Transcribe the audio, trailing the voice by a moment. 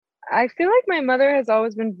I feel like my mother has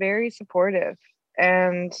always been very supportive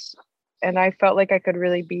and and I felt like I could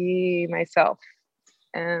really be myself.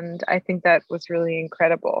 And I think that was really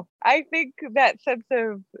incredible. I think that sense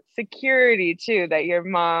of security too, that your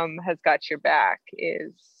mom has got your back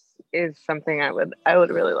is something I would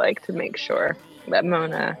really like to make sure that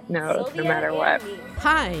Mona knows no Sylvia matter what. and me.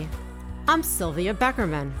 Hi, I'm Sylvia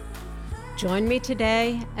Beckerman. Join me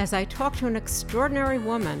today as I talk to an extraordinary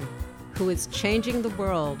woman who is changing the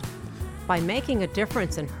world by making a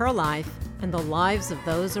difference in her life and the lives of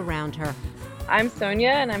those around her. I'm Sonia,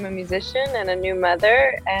 and I'm a musician and a new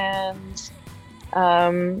mother, and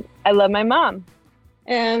I love my mom.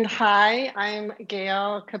 And hi, I'm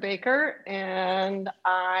Gail Kabaker, and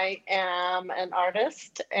I am an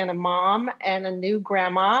artist and a mom and a new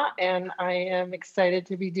grandma. And I am excited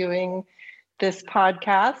to be doing this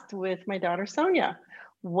podcast with my daughter, Sonia.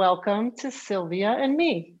 Welcome to Sylvia and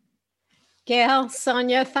me. Gail,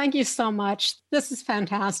 Sonia, thank you so much. This is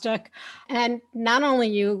fantastic. And not only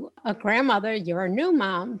you a grandmother, you're a new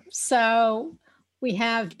mom. So we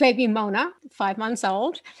have baby Mona, 5 months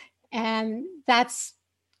old, and that's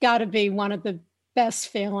got to be one of the best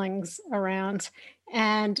feelings around.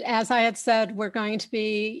 And as I had said, we're going to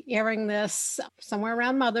be airing this somewhere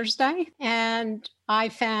around Mother's Day. And I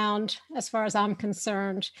found, as far as I'm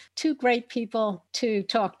concerned, two great people to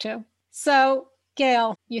talk to. So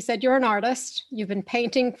Gail, you said you're an artist. You've been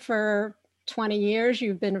painting for 20 years.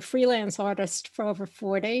 You've been a freelance artist for over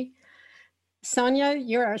 40. Sonia,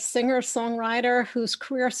 you're a singer-songwriter whose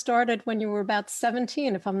career started when you were about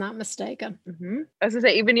 17, if I'm not mistaken. I was gonna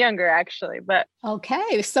say even younger, actually, but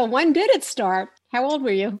Okay, so when did it start? How old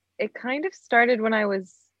were you? it kind of started when I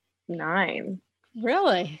was 9.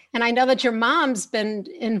 Really? And I know that your mom's been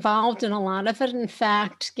involved in a lot of it. In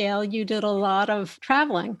fact, Gail, you did a lot of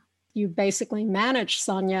traveling. You basically managed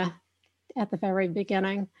Sonia at the very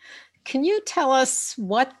beginning. Can you tell us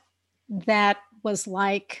what that was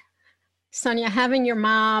like? Sonia, having your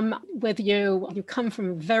mom with you, you come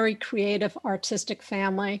from a very creative, artistic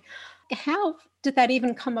family. How did that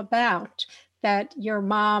even come about that your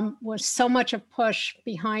mom was so much a push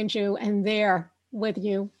behind you and there with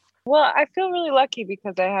you? Well, I feel really lucky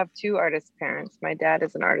because I have two artist parents. My dad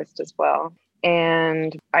is an artist as well.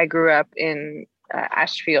 And I grew up in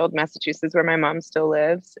Ashfield, Massachusetts, where my mom still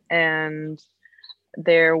lives. And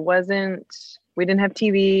there wasn't, we didn't have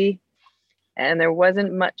TV and there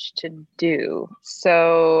wasn't much to do.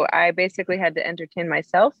 So I basically had to entertain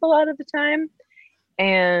myself a lot of the time.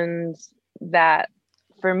 And that,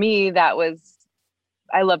 for me, that was,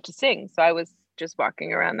 I love to sing. So I was just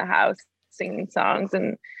walking around the house singing songs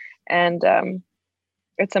and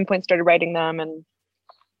at some point started writing them. And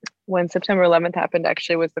when September 11th happened,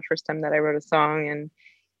 actually was the first time that I wrote a song.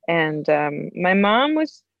 And my mom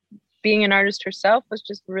was, being an artist herself, was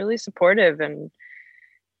just really supportive. And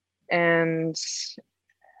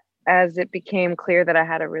as it became clear that I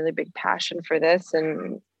had a really big passion for this,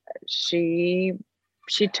 and she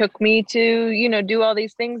she took me to, do all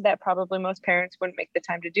these things that probably most parents wouldn't make the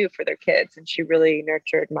time to do for their kids. And she really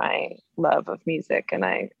nurtured my love of music.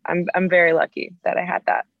 And I'm very lucky that I had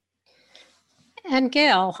that. And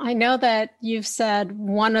Gail, I know that you've said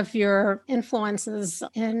one of your influences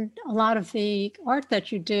in a lot of the art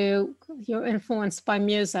that you do, you're influenced by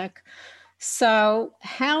music. So,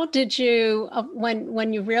 how did you,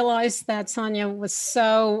 when you realized that Sonia was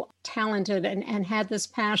so talented and had this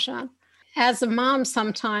passion? As a mom,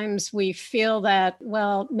 sometimes we feel that,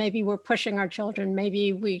 well, maybe we're pushing our children.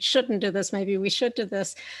 Maybe we shouldn't do this. Maybe we should do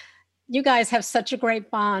this. You guys have such a great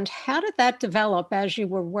bond. How did that develop as you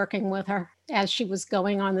were working with her, as she was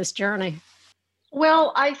going on this journey?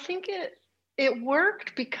 Well, I think it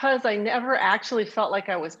worked because I never actually felt like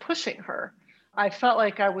I was pushing her. I felt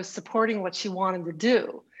like I was supporting what she wanted to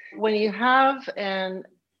do. When you have an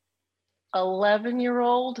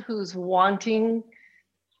 11-year-old who's wanting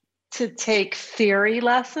to take theory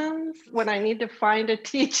lessons, when I need to find a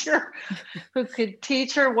teacher who could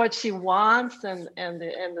teach her what she wants and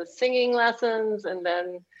the singing lessons, and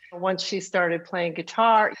then once she started playing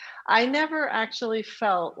guitar, I never actually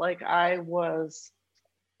felt like I was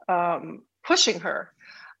pushing her.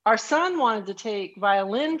 Our son wanted to take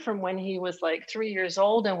violin from when he was like 3 years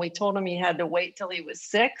old, and we told him he had to wait till he was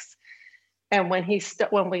 6. And when he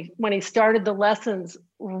started the lessons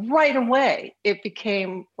right away, it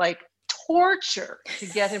became like torture to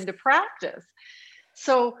get him to practice.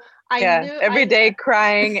 So I knew every day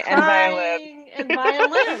crying and violin.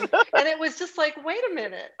 And it was just like, wait a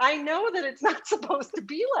minute, I know that it's not supposed to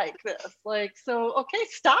be like this. Like, so, okay,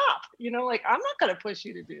 stop, like, I'm not going to push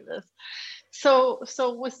you to do this. So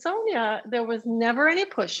with Sonia, there was never any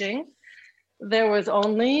pushing. there was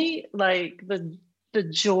only like the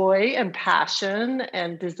joy and passion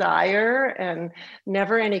and desire and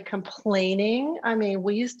never any complaining. I mean,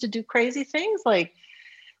 we used to do crazy things like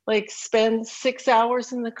spend 6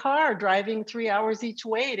 hours in the car driving 3 hours each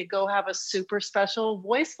way to go have a super special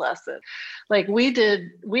voice lesson. Like we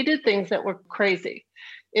did things that were crazy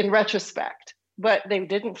in retrospect, but they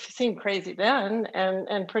didn't seem crazy then.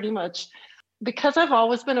 And pretty much because I've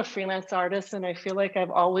always been a freelance artist and I feel like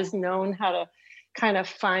I've always known how to kind of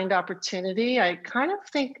find opportunity, I kind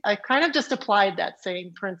of just applied that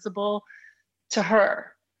same principle to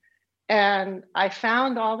her. And I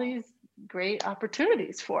found all these great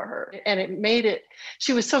opportunities for her. And it made it,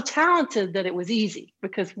 she was so talented that it was easy,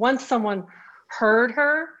 because once someone heard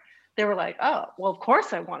her, they were like, oh, well, of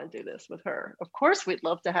course I want to do this with her. Of course we'd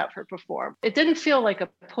love to have her perform. It didn't feel like a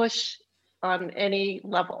push on any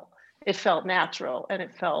level. It felt natural, and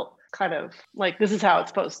it felt kind of like this is how it's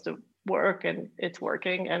supposed to work, and it's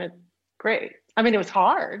working, and it's great. I mean, it was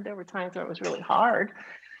hard. There were times where it was really hard.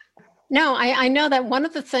 No, I know that one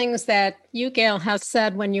of the things that you, Gail, has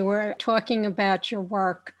said when you were talking about your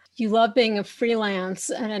work, you love being a freelance,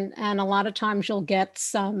 and a lot of times you'll get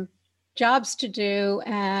some jobs to do.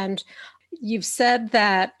 And you've said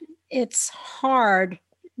that it's hard,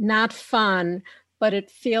 not fun, but it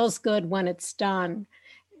feels good when it's done.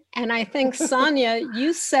 And I think, Sonia,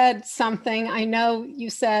 you said something. I know you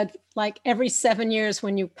said like every 7 years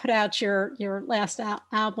when you put out your last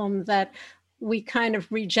album that we kind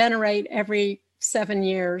of regenerate every 7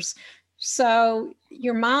 years. So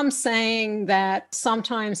your mom's saying that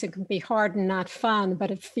sometimes it can be hard and not fun,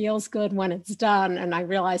 but it feels good when it's done. And I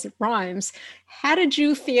realize it rhymes. How did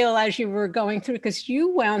you feel as you were going through? Because you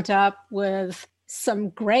wound up with some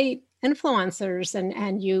great influencers,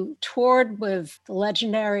 and you toured with the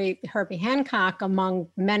legendary Herbie Hancock, among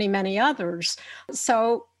many, many others.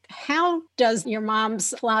 So how does your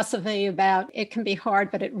mom's philosophy about it can be hard,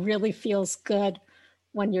 but it really feels good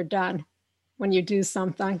when you're done, when you do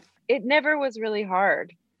something? It never was really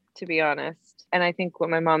hard, to be honest. And I think what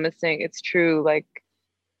my mom is saying, it's true. Like,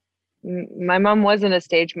 my mom wasn't a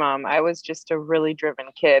stage mom. I was just a really driven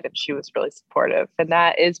kid, and she was really supportive. And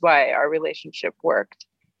that is why our relationship worked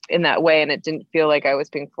in that way. And it didn't feel like I was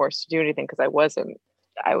being forced to do anything, because I wasn't.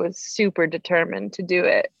 I was super determined to do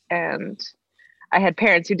it. And I had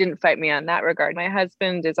parents who didn't fight me on that regard. My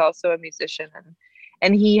husband is also a musician,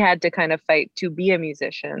 and he had to kind of fight to be a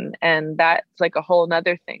musician. And that's like a whole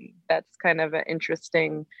nother thing. That's kind of an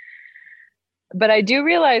interesting, but I do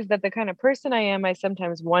realize that the kind of person I am, I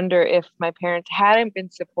sometimes wonder if my parents hadn't been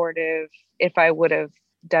supportive, if I would have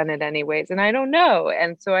done it anyways. And I don't know.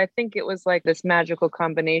 And so I think it was like this magical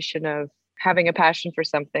combination of having a passion for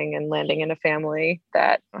something and landing in a family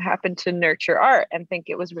that happened to nurture art and think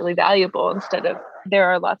it was really valuable, instead of there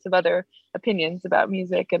are lots of other opinions about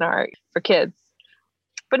music and art for kids.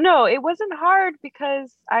 But no, it wasn't hard,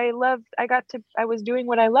 because I was doing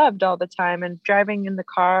what I loved all the time, and driving in the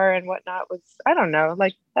car and whatnot was, I don't know,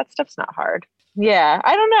 like that stuff's not hard. Yeah,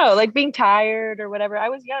 I don't know, like being tired or whatever. I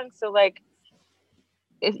was young, so like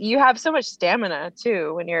you have so much stamina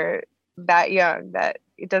too when you're that young that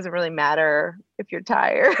it doesn't really matter if you're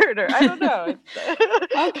tired or I don't know.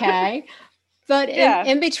 Okay. But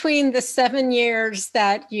in between the 7 years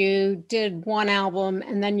that you did one album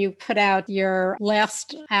and then you put out your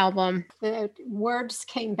last album, the Words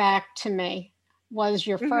Came Back to Me was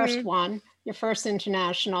your first one, your first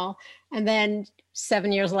international. And then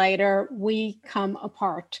 7 years later, We Come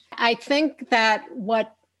Apart. I think that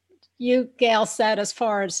what you, Gail, said as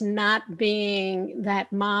far as not being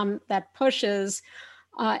that mom that pushes,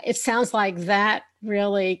 it sounds like that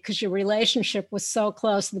really, because your relationship was so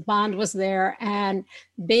close, the bond was there, and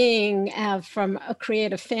being from a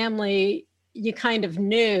creative family, you kind of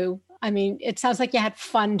knew. I mean, it sounds like you had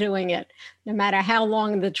fun doing it. No matter how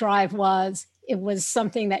long the drive was, it was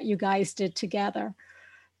something that you guys did together.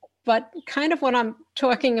 But kind of what I'm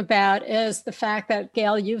talking about is the fact that,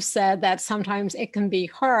 Gail, you've said that sometimes it can be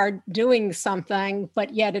hard doing something,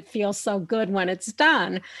 but yet it feels so good when it's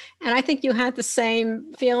done. And I think you had the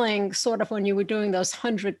same feeling sort of when you were doing those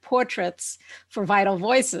 100 portraits for Vital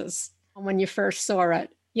Voices when you first saw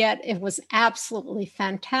it. Yet it was absolutely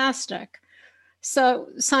fantastic. So,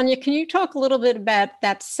 Sonia, can you talk a little bit about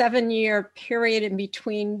that 7-year period in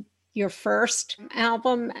between your first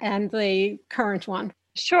album and the current one?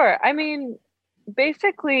 Sure. I mean,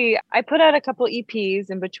 basically, I put out a couple EPs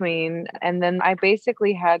in between, and then I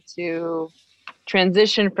basically had to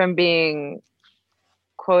transition from being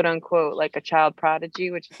quote unquote like a child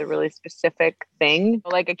prodigy, which is a really specific thing,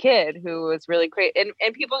 like a kid who was really great.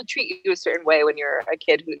 And people treat you a certain way when you're a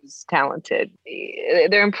kid who's talented.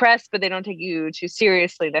 They're impressed, but they don't take you too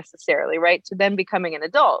seriously necessarily, right? To then becoming an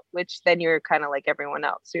adult, which then you're kind of like everyone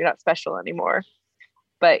else. So you're not special anymore,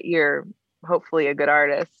 but you're hopefully a good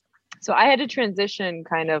artist. So I had to transition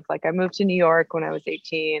kind of like, I moved to New York when I was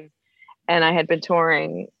 18, and I had been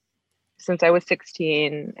touring since I was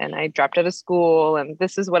 16, and I dropped out of school, and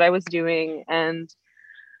this is what I was doing. And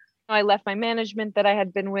I left my management that I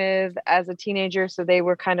had been with as a teenager. So they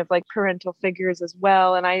were kind of like parental figures as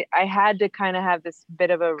well. And I had to kind of have this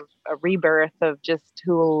bit of a rebirth of just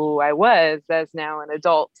who I was as now an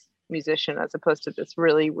adult musician, as opposed to this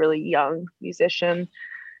really, really young musician.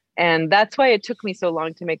 And that's why it took me so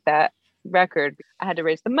long to make that record. I had to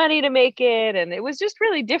raise the money to make it. And it was just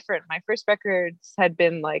really different. My first records had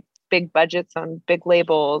been like big budgets on big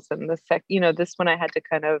labels. And this one I had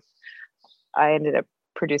to I ended up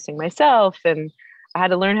producing myself, and I had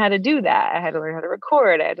to learn how to do that. I had to learn how to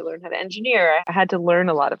record. I had to learn how to engineer. I had to learn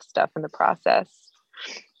a lot of stuff in the process.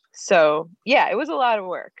 So yeah, it was a lot of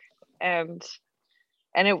work, and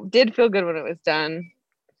it did feel good when it was done.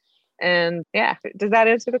 And yeah, does that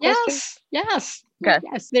answer the question? Yes. Okay.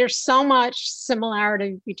 Yes. There's so much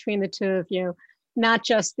similarity between the two of you, not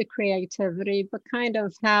just the creativity, but kind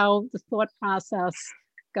of how the thought process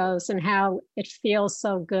goes and how it feels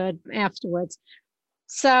so good afterwards.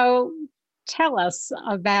 So tell us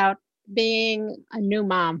about being a new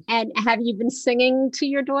mom. And have you been singing to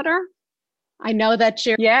your daughter? I know that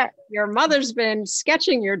your mother's been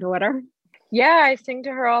sketching your daughter. Yeah, I sing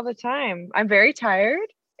to her all the time. I'm very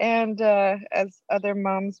tired, and as other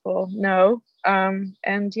moms will know.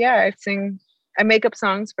 And yeah, I make up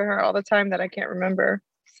songs for her all the time that I can't remember.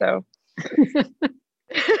 So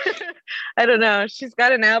I don't know. She's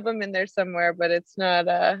got an album in there somewhere, but it's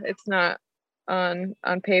not on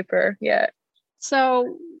paper yet.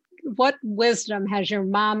 So what wisdom has your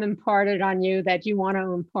mom imparted on you that you want to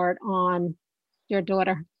impart on your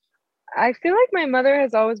daughter? I feel like my mother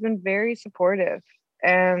has always been very supportive,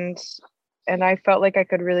 and I felt like I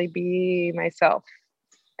could really be myself.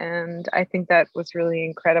 And I think that was really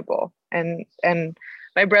incredible. And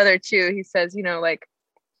my brother too, he says, like,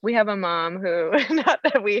 we have a mom who, not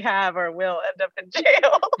that we have or will end up in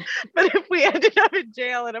jail, but if we ended up in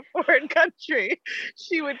jail in a foreign country,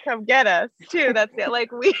 she would come get us too. That's it. Like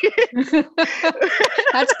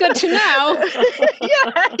That's good to know.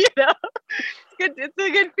 Yeah, it's a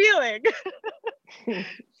good feeling.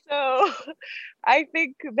 So I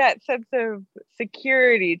think that sense of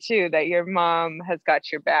security too, that your mom has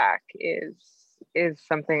got your back, is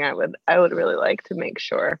something I would really like to make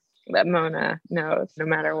sure that Mona knows, no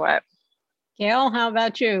matter what. Gail, how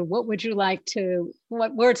about you? What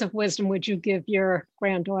words of wisdom would you give your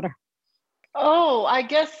granddaughter? Oh, I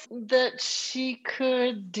guess that she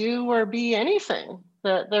could do or be anything,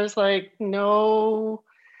 that there's like nothing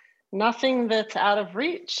that's out of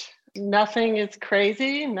reach. Nothing is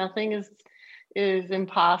crazy, nothing is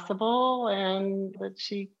impossible, and that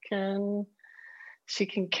she can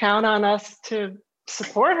count on us to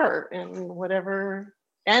support her in whatever,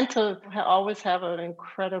 and to always have an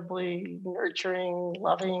incredibly nurturing,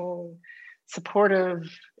 loving, supportive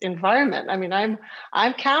environment. I mean,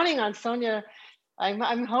 I'm counting on Sonia.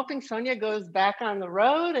 I'm hoping Sonia goes back on the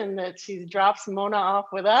road, and that she drops Mona off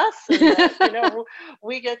with us, and that,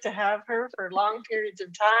 we get to have her for long periods of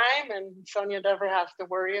time, and Sonia never has to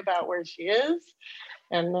worry about where she is,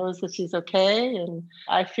 and knows that she's okay. And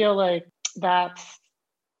I feel like that's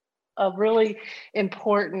a really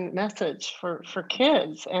important message for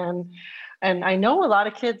kids. And I know a lot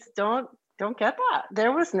of kids don't get that.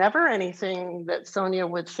 There was never anything that Sonia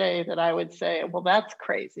would say that I would say, well, that's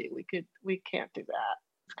crazy. We can't do that.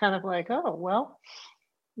 It's kind of like, oh, well,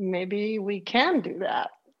 maybe we can do that.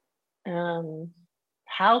 And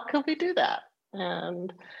how could we do that?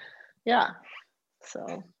 And yeah,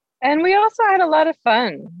 so. And we also had a lot of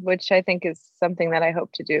fun, which I think is something that I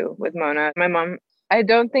hope to do with Mona. My mom, I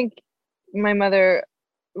don't think my mother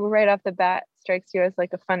right off the bat strikes you as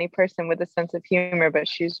like a funny person with a sense of humor, but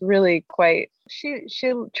she's really she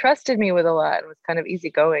trusted me with a lot and was kind of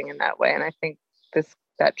easygoing in that way. And I think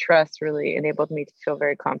that trust really enabled me to feel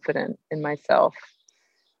very confident in myself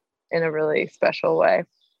in a really special way.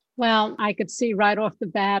 Well, I could see right off the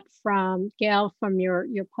bat from Gail, from your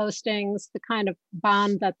postings, the kind of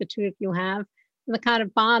bond that the two of you have, and the kind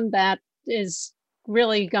of bond that is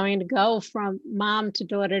really going to go from mom to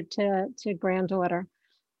daughter to granddaughter.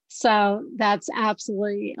 So that's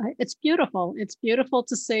absolutely, it's beautiful. It's beautiful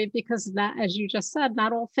to see, because that, as you just said,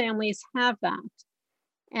 not all families have that.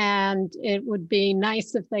 and it would be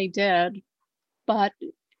nice if they did, but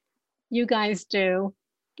you guys do.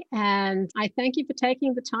 And I thank you for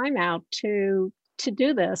taking the time out to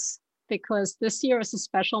do this, because this year is a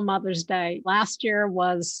special Mother's Day. Last year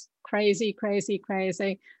was crazy, crazy,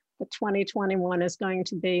 crazy. But 2021 is going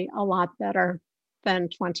to be a lot better than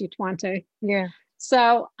 2020. Yeah.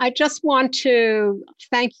 So I just want to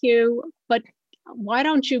thank you, but why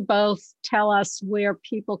don't you both tell us where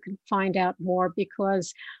people can find out more?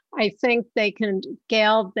 Because I think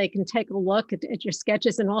Gail, they can take a look at your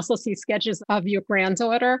sketches and also see sketches of your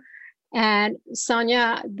granddaughter. And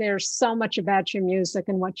Sonia, there's so much about your music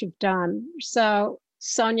and what you've done. So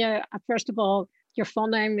Sonia, first of all, your full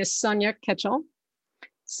name is Sonia Kitchell.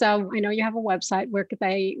 So I know you have a website. Where could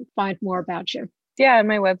they find more about you? Yeah,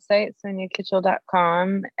 my website,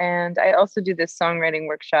 soniakitchell.com. And I also do this songwriting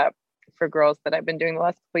workshop for girls that I've been doing the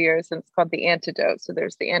last couple of years, and it's called The Antidote. So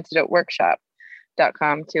there's the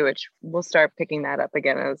antidoteworkshop.com too, which we'll start picking that up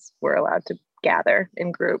again as we're allowed to gather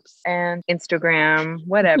in groups, and Instagram,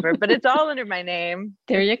 whatever, but it's all under my name.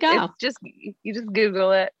 There you go. It's just, you just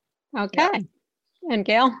Google it. Okay. Yeah. And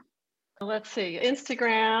Gail? Let's see,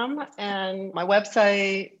 Instagram and my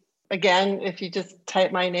website. Again, if you just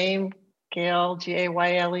type my name, Gail, Gayle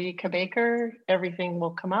Kabaker, everything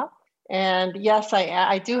will come up. And yes,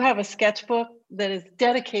 I do have a sketchbook that is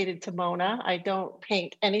dedicated to Mona. I don't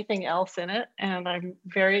paint anything else in it, and I'm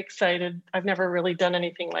very excited. I've never really done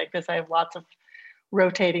anything like this. I have lots of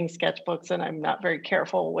rotating sketchbooks, and I'm not very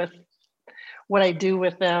careful with what I do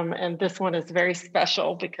with them. And this one is very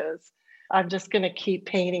special because I'm just going to keep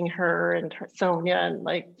painting her and Sonia and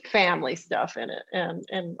like family stuff in it.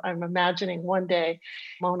 And I'm imagining one day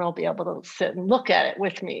Mona will be able to sit and look at it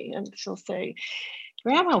with me, and she'll say,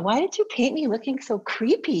 "Grandma, why did you paint me looking so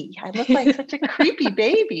creepy? I look like such a creepy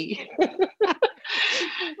baby."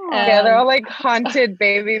 Yeah, they're all like haunted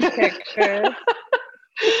baby pictures.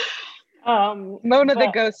 Mona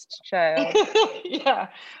the ghost child. Yeah,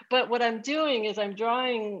 but what I'm doing is I'm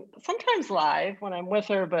drawing sometimes live when I'm with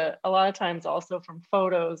her, but a lot of times also from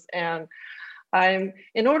photos. And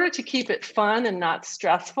in order to keep it fun and not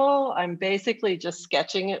stressful, I'm basically just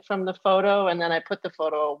sketching it from the photo, and then I put the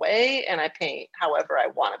photo away and I paint however I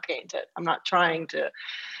want to paint it. I'm not trying to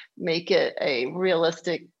make it a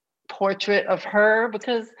realistic portrait of her,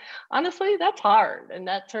 because honestly, that's hard, and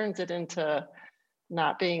that turns it into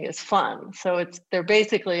not being as fun. So they're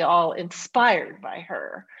basically all inspired by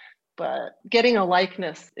her, but getting a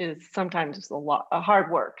likeness is sometimes a hard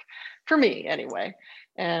work for me anyway.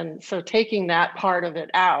 And so taking that part of it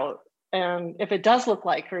out, and if it does look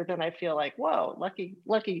like her, then I feel like, whoa,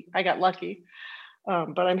 lucky, I got lucky.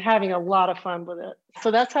 But I'm having a lot of fun with it. So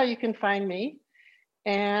that's how you can find me.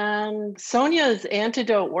 And Sonia's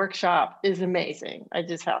Antidote workshop is amazing, I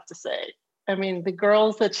just have to say. I mean, the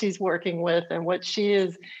girls that she's working with and what she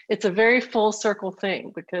is, it's a very full circle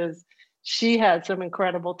thing, because she had some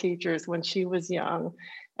incredible teachers when she was young,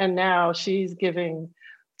 and now she's giving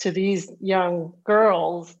to these young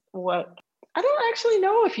girls what I don't actually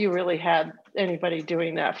know if you really had anybody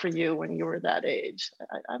doing that for you when you were that age.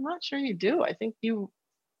 I'm not sure you do. I think you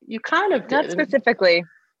kind of did. Not specifically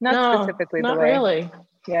the not way. Really.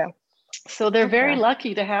 Yeah. So they're very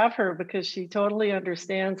lucky to have her, because she totally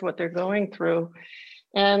understands what they're going through.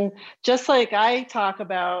 And just like I talk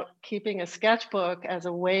about keeping a sketchbook as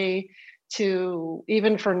a way to,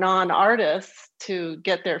 even for non-artists, to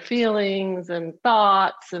get their feelings and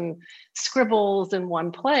thoughts and scribbles in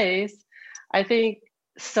one place, I think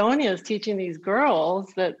Sonia is teaching these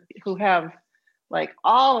girls who have like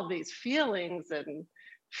all of these feelings and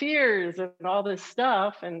fears and all this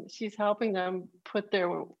stuff, and she's helping them put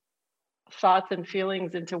their thoughts and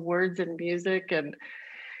feelings into words and music and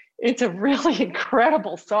into really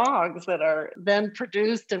incredible songs that are then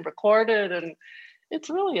produced and recorded. And it's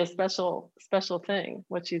really a special thing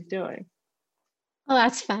what she's doing. Well,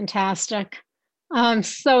 that's fantastic. I'm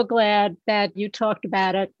so glad that you talked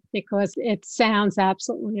about it, because it sounds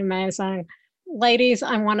absolutely amazing. Ladies,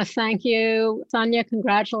 I want to thank you. Sonia,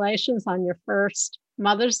 congratulations on your first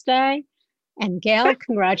Mother's Day. And Gail,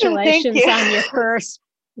 congratulations on your first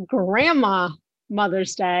Grandma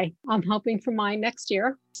Mother's Day. I'm hoping for mine next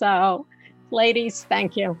year. So, ladies,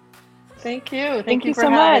 thank you. Thank you. Thank you for so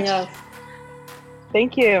having much. us.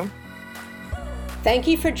 Thank you. Thank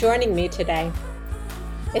you for joining me today.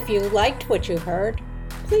 If you liked what you heard,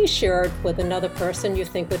 please share it with another person you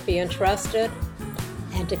think would be interested.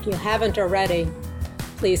 And if you haven't already,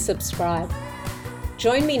 please subscribe.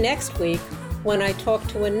 Join me next week when I talk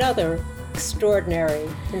to another extraordinary,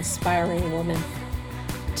 inspiring woman.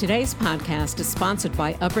 Today's podcast is sponsored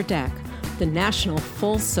by Upper Deck, the national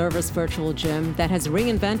full-service virtual gym that has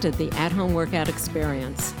reinvented the at-home workout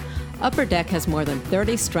experience. Upper Deck has more than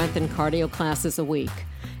 30 strength and cardio classes a week.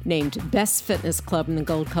 Named Best Fitness Club in the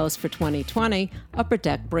Gold Coast for 2020, Upper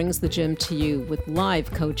Deck brings the gym to you with live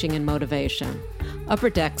coaching and motivation. Upper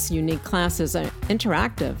Deck's unique classes are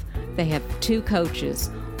interactive. They have 2 coaches,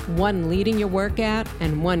 one leading your workout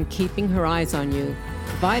and one keeping her eyes on you,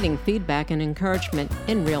 providing feedback and encouragement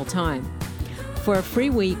in real time. For a free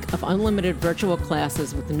week of unlimited virtual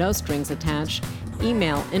classes with no strings attached,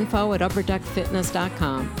 email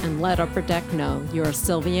info@upperdeckfitness.com and let Upper Deck know you're a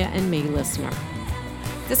Sylvia and Me listener.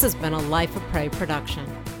 This has been a Life of Prey production.